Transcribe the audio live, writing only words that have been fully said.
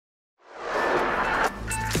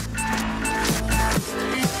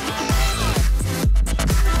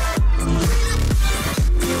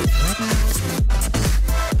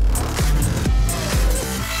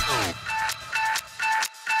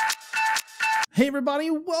Hey everybody,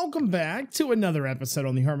 welcome back to another episode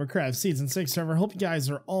on the Hermitcraft Season 6 server. Hope you guys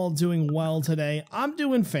are all doing well today. I'm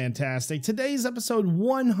doing fantastic. Today's episode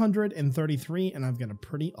 133, and I've got a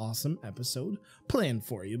pretty awesome episode planned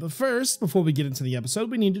for you. But first, before we get into the episode,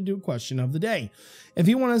 we need to do question of the day. If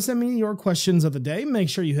you want to send me your questions of the day, make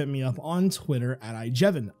sure you hit me up on Twitter at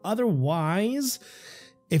iJevin. Otherwise,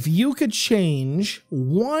 if you could change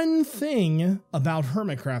one thing about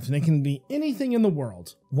Hermitcraft, and it can be anything in the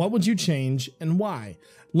world, what would you change and why?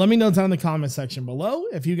 Let me know down in the comment section below.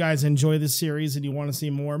 If you guys enjoy this series and you want to see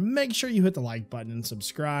more, make sure you hit the like button and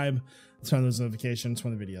subscribe. Turn on those notifications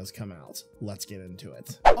when the videos come out. Let's get into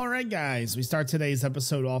it. All right, guys, we start today's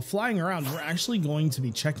episode off flying around. We're actually going to be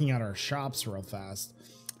checking out our shops real fast.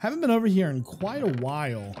 Haven't been over here in quite a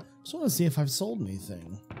while. Just want to see if I've sold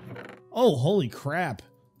anything. Oh, holy crap.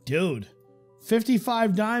 Dude,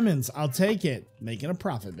 55 diamonds. I'll take it. Making a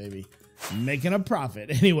profit, baby. Making a profit.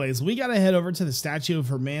 Anyways, we got to head over to the Statue of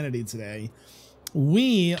Humanity today.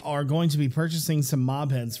 We are going to be purchasing some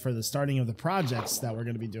mob heads for the starting of the projects that we're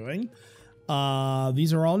going to be doing.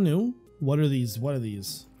 These are all new. What are these? What are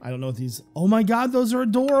these? I don't know what these... Oh my god, those are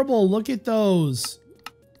adorable. Look at those.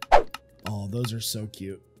 Oh, those are so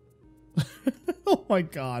cute. Oh my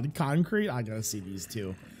god. Concrete? I got to see these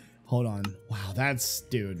too. Hold on. Wow, that's...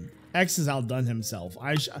 Dude, X has outdone himself.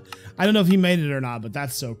 I don't know if he made it or not, but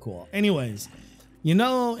that's so cool. Anyways, you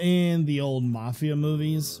know in the old Mafia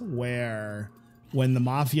movies where when the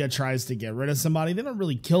Mafia tries to get rid of somebody, they don't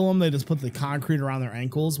really kill them. They just put the concrete around their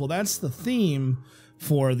ankles. Well, that's the theme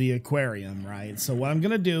for the aquarium, right? So what I'm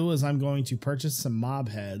going to do is I'm going to purchase some mob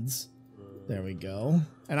heads. There we go.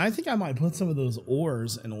 And I think I might put some of those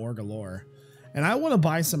ores in Ore Galore. And I want to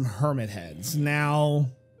buy some hermit heads. Now...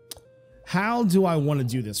 how do I want to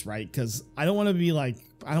do this, right? Because I don't want to be like,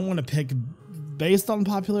 I don't want to pick based on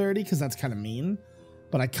popularity because that's kind of mean,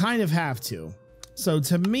 but I kind of have to. So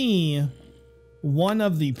to me, one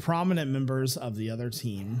of the prominent members of the other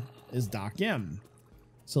team is Doc M.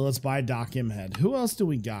 So let's buy Doc M head. Who else do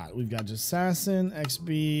we got? We've got Assassin,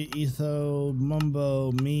 XB, Etho,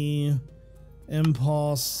 Mumbo, me,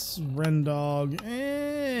 Impulse, Rendog,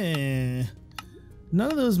 none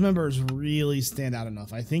of those members really stand out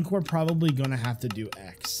enough. I think we're probably going to have to do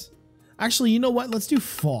X. Actually, you know what? Let's do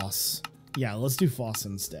Foss. Yeah, let's do Foss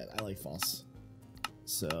instead. I like Foss.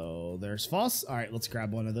 So there's Foss. All right, let's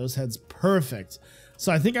grab one of those heads. Perfect.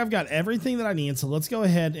 So I think I've got everything that I need. So let's go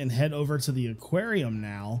ahead and head over to the aquarium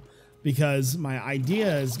now, because my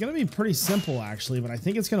idea is going to be pretty simple, actually, but I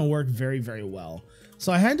think it's going to work very, very well.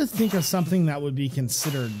 So I had to think of something that would be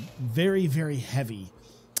considered very, very heavy.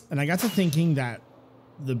 And I got to thinking that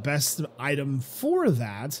the best item for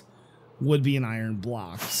that would be an iron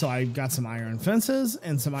block. So I got some iron fences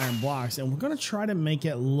and some iron blocks, and we're going to try to make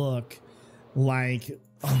it look like...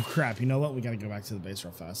 oh crap, you know what? We got to go back to the base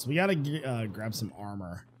real fast. We got to grab some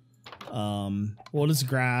armor. We'll just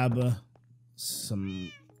grab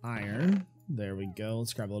some iron. There we go.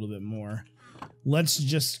 Let's grab a little bit more. Let's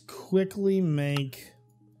just quickly make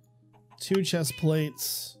 2 chest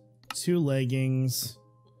plates, 2 leggings.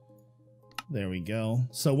 There we go.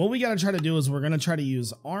 So what we got to try to do is we're going to try to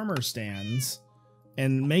use armor stands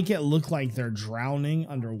and make it look like they're drowning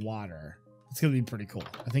underwater. It's going to be pretty cool.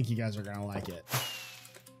 I think you guys are going to like it.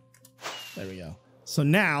 There we go. So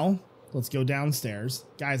now let's go downstairs.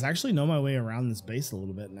 Guys, I actually know my way around this base a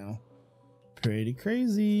little bit now. Pretty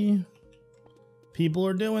crazy. People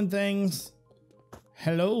are doing things.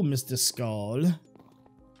 Hello, Mr. Skull.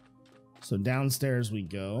 So downstairs we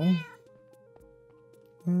go.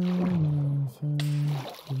 I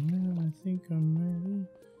think I'm ready.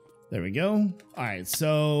 There we go. All right,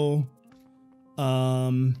 so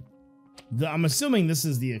I'm assuming this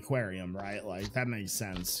is the aquarium, right? Like, that makes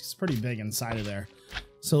sense. It's pretty big inside of there.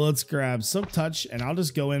 So let's grab Silk Touch, and I'll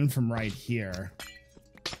just go in from right here.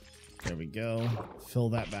 There we go. Fill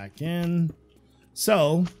that back in.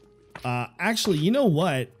 So actually, you know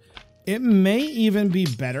what? It may even be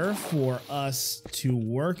better for us to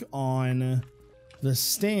work on the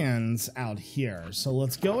stands out here. So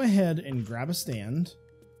let's go ahead and grab a stand,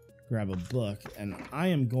 grab a book, and I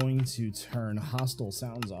am going to turn hostile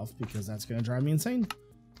sounds off because that's going to drive me insane.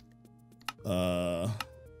 There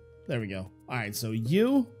we go. All right, so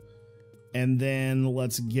you, and then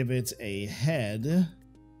let's give it a head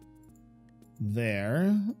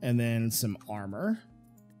there, and then some armor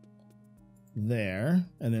there,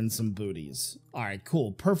 and then some booties. All right,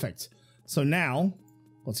 cool, perfect. So now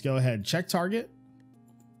let's go ahead, check target.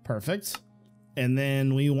 Perfect. And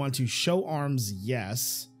then we want to show arms,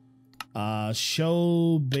 yes.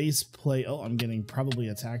 Show base plate. Oh, I'm getting probably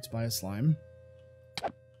attacked by a slime.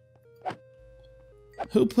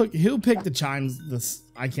 Who picked the chimes?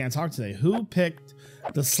 I can't talk today. Who picked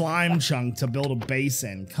the slime chunk to build a base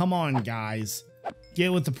in? Come on, guys.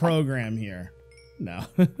 Get with the program here. No.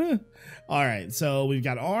 All right, so we've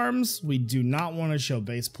got arms. We do not want to show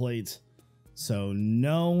base plate. So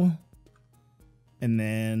no. And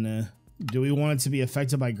then do we want it to be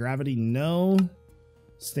affected by gravity? No.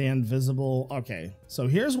 Stand visible. Okay, so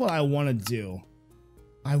here's what I want to do.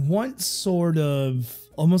 I want sort of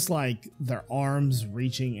almost like their arms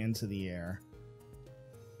reaching into the air.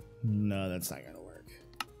 No, that's not gonna work.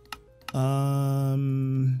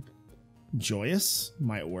 Joyous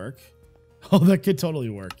might work. Oh, that could totally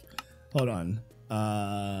work. Hold on.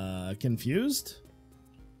 Confused?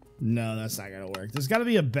 No, that's not gonna work. There's gotta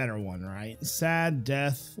be a better one, right? Sad,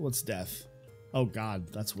 death. What's death? Oh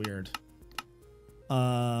god, that's weird.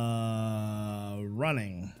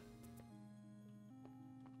 Running.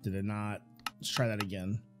 Did it not? Let's try that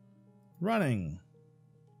again. Running.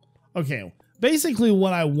 Okay, basically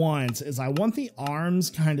what I want is I want the arms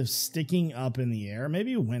kind of sticking up in the air.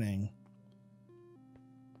 Maybe winning.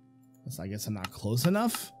 I guess I'm not close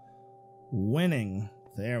enough. Winning.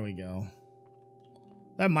 There we go.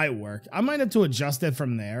 That might work. I might have to adjust it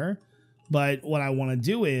from there. But what I want to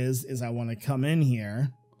do is I want to come in here.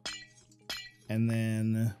 And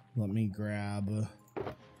then let me grab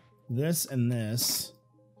this and this.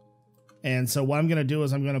 And so what I'm going to do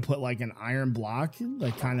is I'm going to put like an iron block,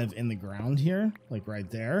 like kind of in the ground here, like right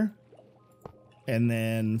there. And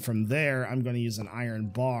then from there, I'm going to use an iron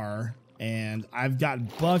bar. And I've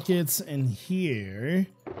got buckets in here.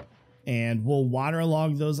 And we'll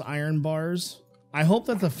waterlog those iron bars. I hope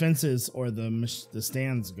that the fences or the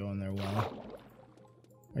stands go in there well.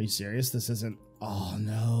 Are you serious? This isn't... Oh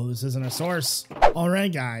no, this isn't a source. All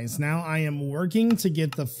right, guys. Now I am working to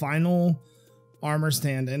get the final armor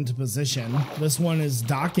stand into position. This one is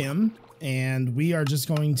Doc M, and we are just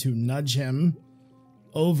going to nudge him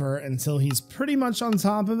over until he's pretty much on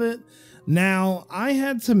top of it. Now, I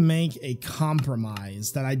had to make a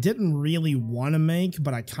compromise that I didn't really want to make,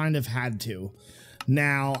 but I kind of had to.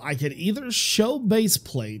 Now, I could either show base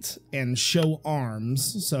plate and show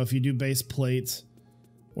arms. So if you do base plate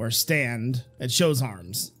or stand, it shows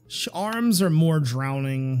arms. Arms are more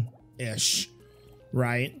drowning-ish,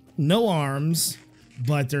 right? No arms,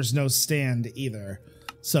 but there's no stand either.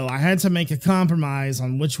 So I had to make a compromise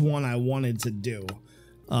on which one I wanted to do.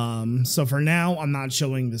 So for now, I'm not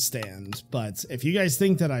showing the stand, but if you guys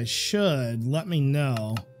think that I should, let me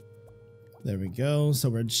know. There we go. So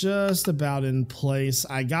we're just about in place.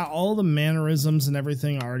 I got all the mannerisms and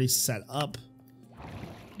everything already set up.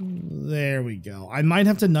 There we go. I might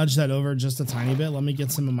have to nudge that over just a tiny bit. Let me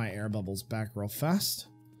get some of my air bubbles back real fast.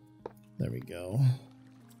 There we go.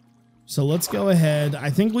 So let's go ahead. I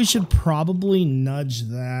think we should probably nudge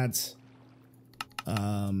that.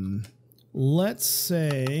 Let's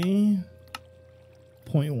say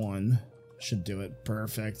 0.1 should do it.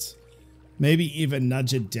 Perfect. Maybe even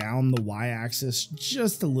nudge it down the y-axis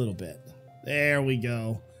just a little bit. There we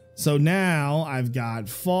go. So now I've got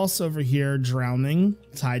False over here drowning,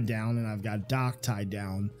 tied down, and I've got Doc tied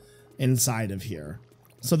down inside of here.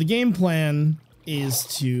 So the game plan is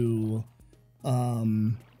to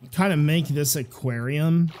kind of make this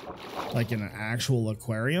aquarium like an actual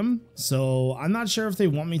aquarium. So I'm not sure if they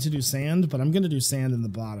want me to do sand, but I'm going to do sand in the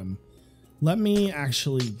bottom. Let me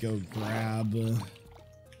actually go grab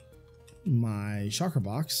my chakra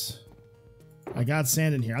box. I got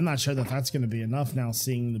sand in here. I'm not sure that that's going to be enough now,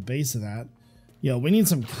 seeing the base of that. Yo, we need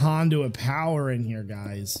some conduit power in here,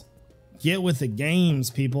 guys. Get with the games,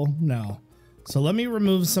 people. No. So let me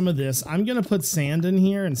remove some of this. I'm going to put sand in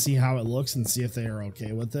here and see how it looks and see if they are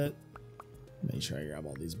okay with it. Make sure I grab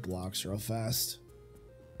all these blocks real fast.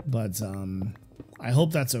 But I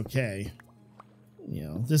hope that's okay. You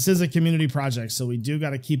know, this is a community project, so we do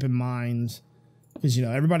got to keep in mind, because, you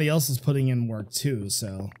know, everybody else is putting in work too,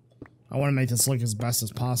 so I want to make this look as best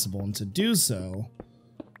as possible. And to do so,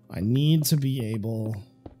 I need to be able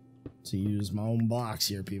to use my own blocks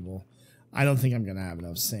here, people. I don't think I'm going to have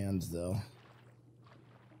enough sand, though.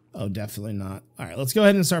 Oh, definitely not. All right, let's go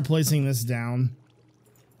ahead and start placing this down.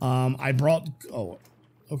 I brought... Oh,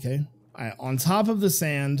 okay. On top of the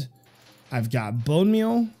sand, I've got bone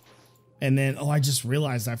meal. And then, oh, I just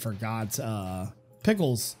realized I forgot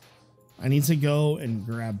pickles. I need to go and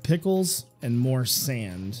grab pickles and more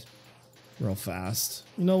sand real fast.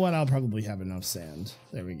 You know what? I'll probably have enough sand.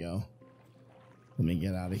 There we go. Let me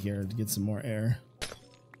get out of here to get some more air.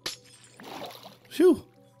 Phew.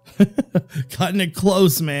 Cutting it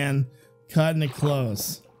close, man. Cutting it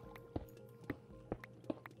close.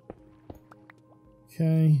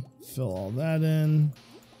 Okay. Fill all that in.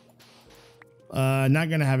 Not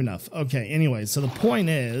gonna have enough. Okay, anyway, so the point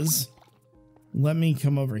is, let me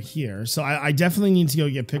come over here. So I definitely need to go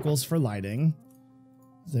get pickles for lighting.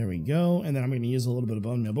 There we go. And then I'm gonna use a little bit of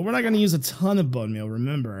bone meal, but we're not gonna use a ton of bone meal,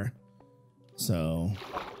 remember. So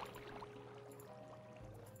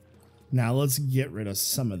now let's get rid of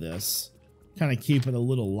some of this. Kind of keep it a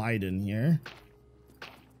little light in here.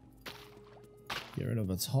 Get rid of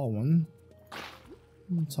a tall one.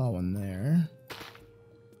 Tall one there.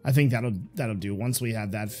 I think that'll do once we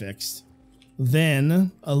have that fixed.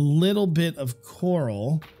 Then a little bit of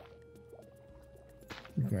coral.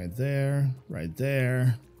 Right there, right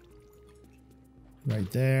there,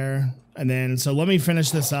 right there. And then, so let me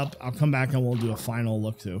finish this up. I'll come back and we'll do a final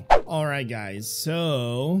look through. All right, guys.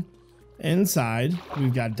 So inside,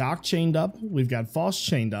 we've got Doc chained up. We've got False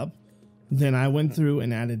chained up. Then I went through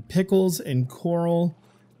and added pickles and coral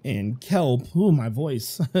and kelp. Ooh, my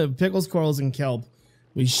voice. Pickles, corals, and kelp.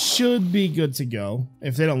 We should be good to go.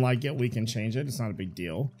 If they don't like it, we can change it. It's not a big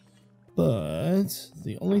deal. But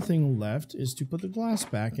the only thing left is to put the glass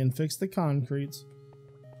back and fix the concrete.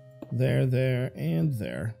 There, there, and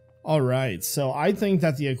there. All right, so I think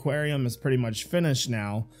that the aquarium is pretty much finished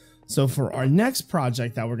now. So for our next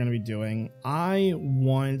project that we're going to be doing, I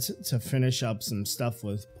want to finish up some stuff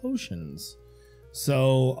with potions.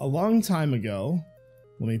 So a long time ago,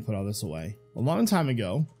 let me put all this away. A long time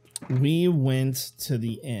ago, we went to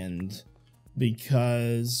the end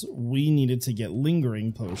because we needed to get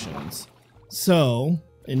lingering potions. So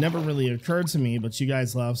it never really occurred to me, but you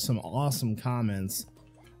guys left some awesome comments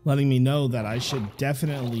letting me know that I should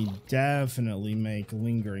definitely make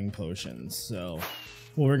lingering potions. So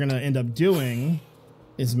what we're gonna end up doing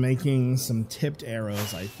is making some tipped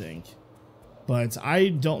arrows, I think. But I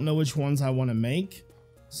don't know which ones I want to make.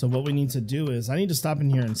 So what we need to do is I need to stop in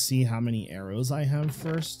here and see how many arrows I have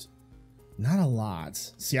first. Not a lot.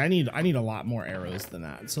 See, I need a lot more arrows than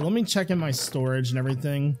that. So let me check in my storage and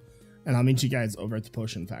everything, and I'll meet you guys over at the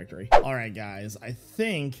potion factory. All right, guys, I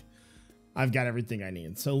think I've got everything I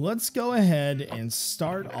need. So let's go ahead and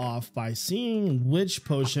start off by seeing which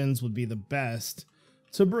potions would be the best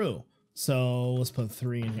to brew. So let's put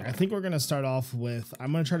 3 in here. I think we're going to start off with,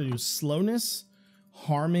 I'm going to try to do slowness,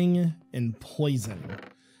 harming, and poison.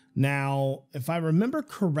 Now, if I remember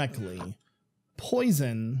correctly,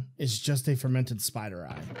 poison is just a fermented spider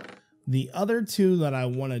eye. The other two that I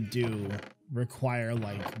want to do require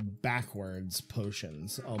like backwards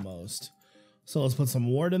potions almost. So let's put some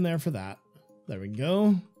ward in there for that. There we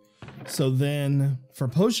go. So then for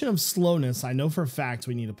potion of slowness, I know for a fact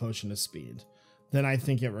we need a potion of speed. Then I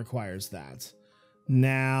think it requires that.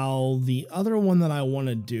 Now the other one that I want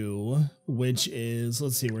to do, which is,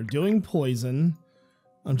 let's see, we're doing poison.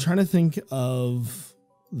 I'm trying to think of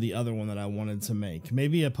the other one that I wanted to make.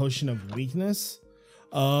 Maybe a potion of weakness.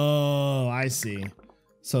 Oh, I see.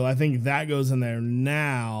 So I think that goes in there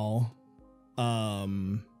now.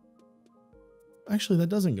 Actually, that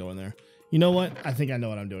doesn't go in there. You know what? I think I know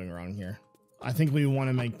what I'm doing wrong here. I think we want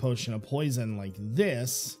to make potion of poison like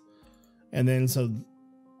this. And then so...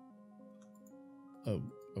 Oh,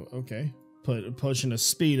 okay. Put a potion of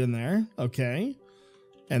speed in there. Okay.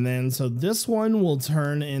 And then so this one will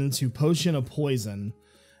turn into potion of poison.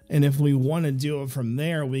 And if we want to do it from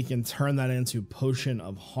there, we can turn that into potion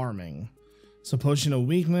of harming. So potion of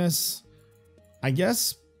weakness, I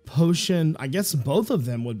guess both of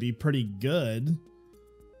them would be pretty good.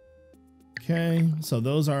 Okay, so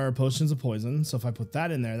those are potions of poison. So if I put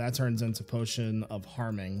that in there, that turns into potion of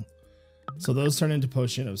harming. So those turn into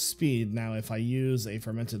potion of speed. Now if I use a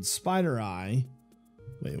fermented spider eye,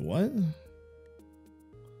 wait, what?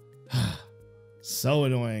 So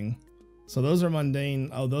annoying. So those are mundane.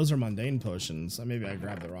 Oh, those are mundane potions. Maybe I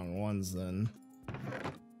grabbed the wrong ones then.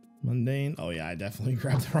 Mundane. Oh yeah, I definitely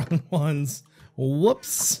grabbed the wrong ones.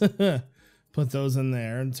 Whoops. Put those in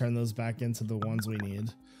there and turn those back into the ones we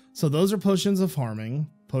need. So those are potions of harming.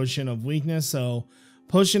 Potion of weakness. So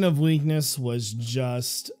potion of weakness was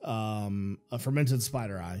just a fermented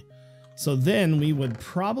spider eye. So then we would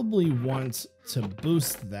probably want to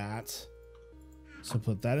boost that. So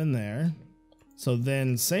put that in there. So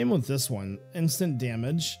then same with this one, instant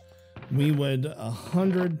damage. We would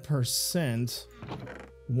 100%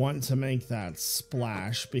 want to make that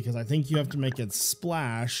splash because I think you have to make it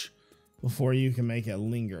splash before you can make it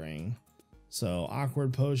lingering. So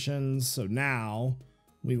awkward potions. So now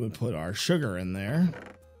we would put our sugar in there.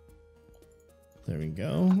 There we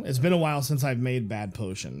go. It's been a while since I've made bad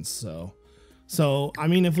potions. So I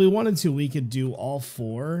mean, if we wanted to, we could do all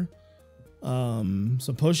 4.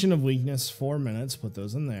 So potion of weakness, 4 minutes, put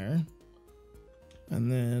those in there.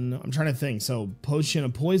 And then I'm trying to think. So potion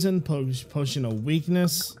of poison, potion of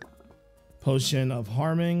weakness. potion of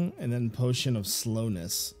harming, and then potion of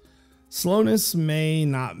slowness. Slowness may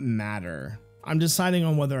not matter. I'm deciding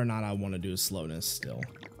on whether or not I want to do slowness still.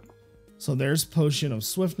 So there's potion of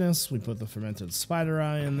swiftness. We put the fermented spider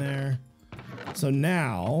eye in there. So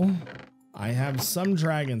now I have some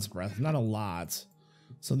dragon's breath, not a lot.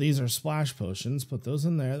 So these are splash potions. Put those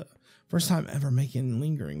in there. First time ever making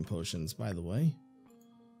lingering potions, by the way.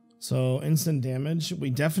 So instant damage.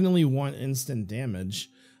 We definitely want instant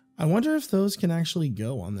damage. I wonder if those can actually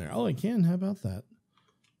go on there. Oh, I can. How about that?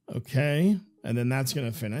 Okay. And then that's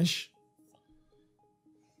going to finish.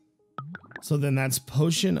 So then that's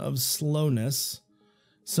potion of slowness.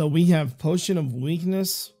 So we have potion of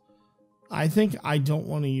weakness. I think I don't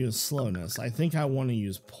want to use slowness. I think I want to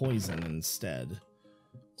use poison instead.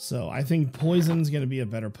 So I think poison's going to be a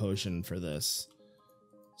better potion for this.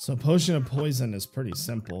 So potion of poison is pretty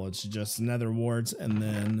simple. It's just nether warts and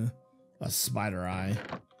then a spider eye.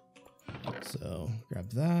 So grab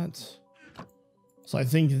that. So I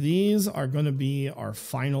think these are going to be our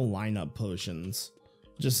final lineup potions.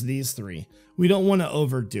 Just these three. We don't want to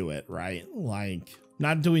overdo it, right? Like,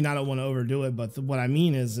 not do we not want to overdo it, but what I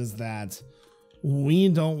mean is that we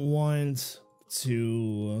don't want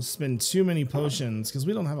to spend too many potions because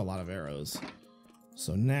we don't have a lot of arrows.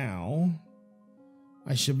 So now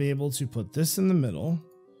I should be able to put this in the middle,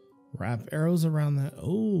 wrap arrows around that.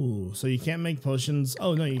 Oh, so you can't make potions.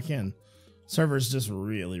 Oh, no, you can. Server's just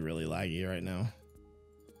really, really laggy right now.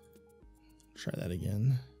 Try that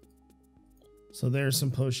again. So there's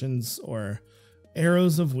some potions or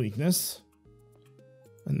arrows of weakness.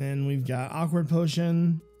 And then we've got awkward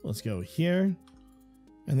potion. Let's go here.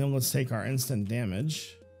 And then let's take our instant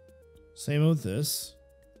damage. Same with this.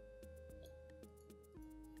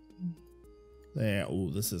 There.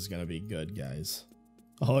 Oh, this is going to be good, guys.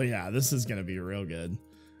 Oh, yeah, this is going to be real good.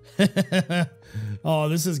 Oh,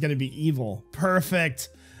 this is going to be evil. Perfect.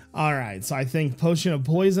 All right, so I think potion of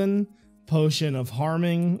poison, potion of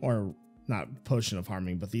harming, or not potion of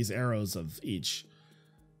harming, but these arrows of each.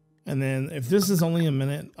 And then if this is only a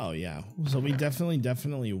minute, oh yeah, so we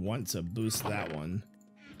definitely want to boost that one.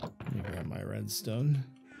 Let me grab my redstone.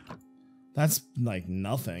 That's like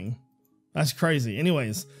nothing. That's crazy.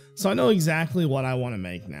 Anyways, so I know exactly what I want to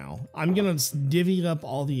make now. I'm gonna divvy up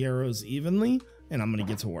all the arrows evenly and I'm gonna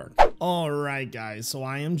get to work. All right, guys, so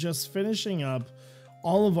I am just finishing up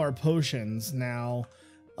all of our potions now.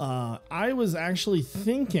 I was actually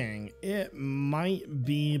thinking it might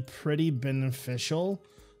be pretty beneficial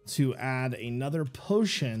to add another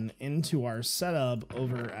potion into our setup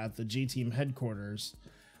over at the G Team headquarters.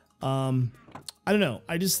 I don't know.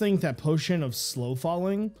 I just think that potion of slow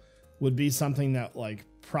falling would be something that like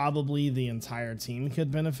probably the entire team could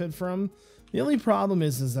benefit from. The only problem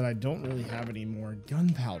is that I don't really have any more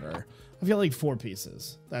gunpowder. I've got like 4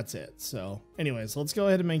 pieces. That's it. So anyways, let's go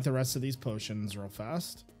ahead and make the rest of these potions real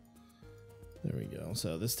fast. There we go.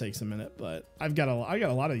 So this takes a minute, but I got a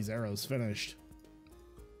lot of these arrows finished.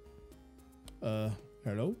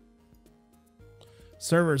 Hello?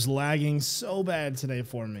 Server's lagging so bad today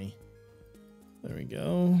for me. There we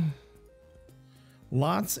go.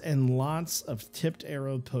 Lots and lots of tipped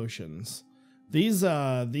arrow potions. These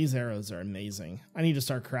arrows are amazing. I need to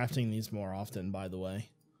start crafting these more often, by the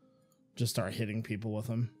way. Just start hitting people with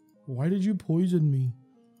them. Why did you poison me?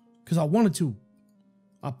 Because I wanted to.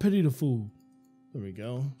 I pity the fool. There we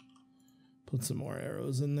go. Put some more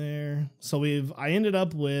arrows in there. So I ended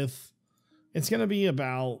up with, it's going to be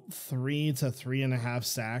about 3 to 3.5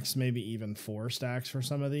 stacks, maybe even 4 stacks for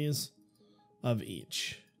some of these of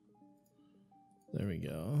each. There we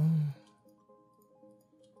go.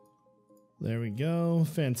 There we go.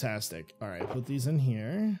 Fantastic. All right, put these in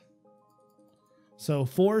here. So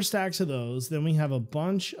 4 stacks of those. Then we have a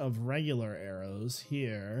bunch of regular arrows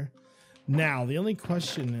here. Now, the only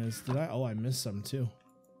question is, I missed some too.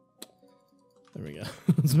 There we go.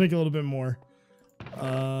 Let's make a little bit more.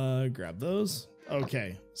 Grab those.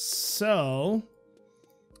 Okay, so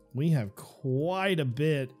we have quite a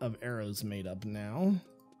bit of arrows made up now.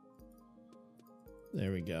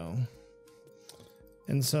 There we go.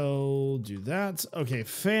 And so do that. Okay,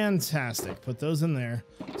 fantastic. Put those in there.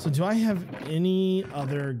 So do I have any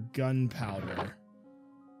other gunpowder?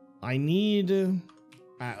 I need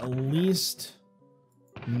at least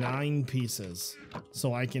 9 pieces.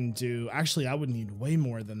 So I can do... Actually, I would need way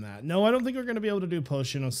more than that. No, I don't think we're going to be able to do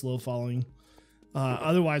potion of slow falling.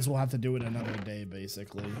 Otherwise, we'll have to do it another day,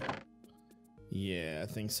 basically. Yeah, I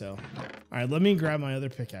think so. All right, let me grab my other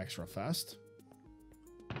pickaxe real fast.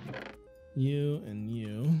 You and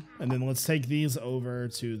you. And then let's take these over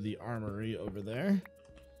to the armory over there.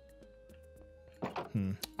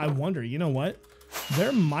 I wonder, you know what?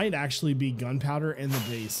 There might actually be gunpowder in the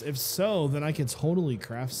base. If so, then I could totally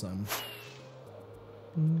craft some.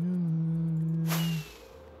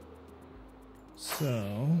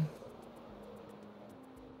 So,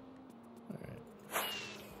 all right.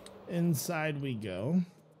 Inside we go.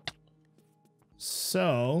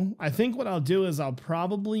 So, I think what I'll do is I'll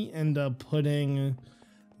probably end up putting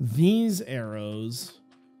these arrows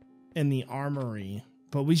in the armory,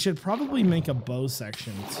 but we should probably make a bow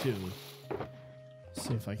section too.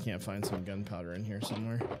 See if I can't find some gunpowder in here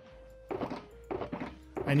somewhere.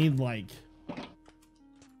 I need like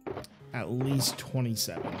at least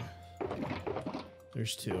 27.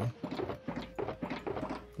 There's 2.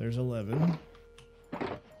 There's 11.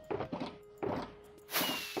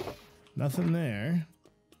 Nothing there.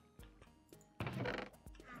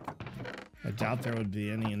 I doubt there would be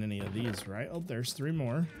any in any of these, right? Oh, there's 3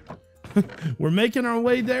 more. We're making our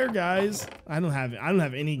way there, guys. I don't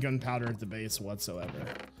have any gunpowder at the base whatsoever.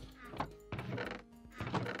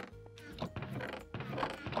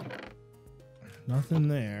 Nothing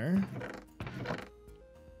there.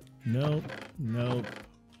 Nope. Nope.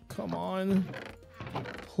 Come on.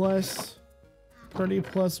 Plus. Pretty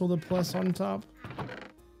plus with a plus on top.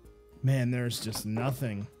 Man, there's just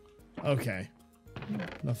nothing. Okay.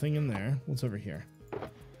 Nothing in there. What's over here?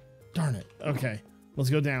 Darn it. Okay. Let's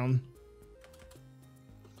go down.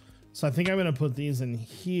 So I think I'm going to put these in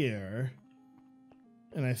here.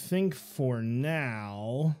 And I think for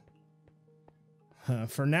now...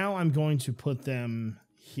 I'm going to put them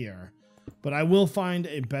here. But I will find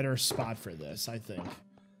a better spot for this, I think.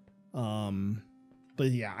 But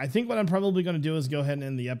yeah, I think what I'm probably going to do is go ahead and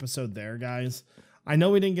end the episode there, guys. I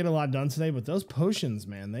know we didn't get a lot done today, but those potions,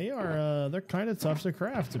 man, they're kind of tough to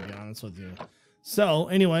craft, to be honest with you. So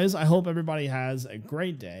anyways, I hope everybody has a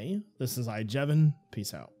great day. This is iJevin.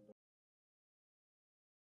 Peace out.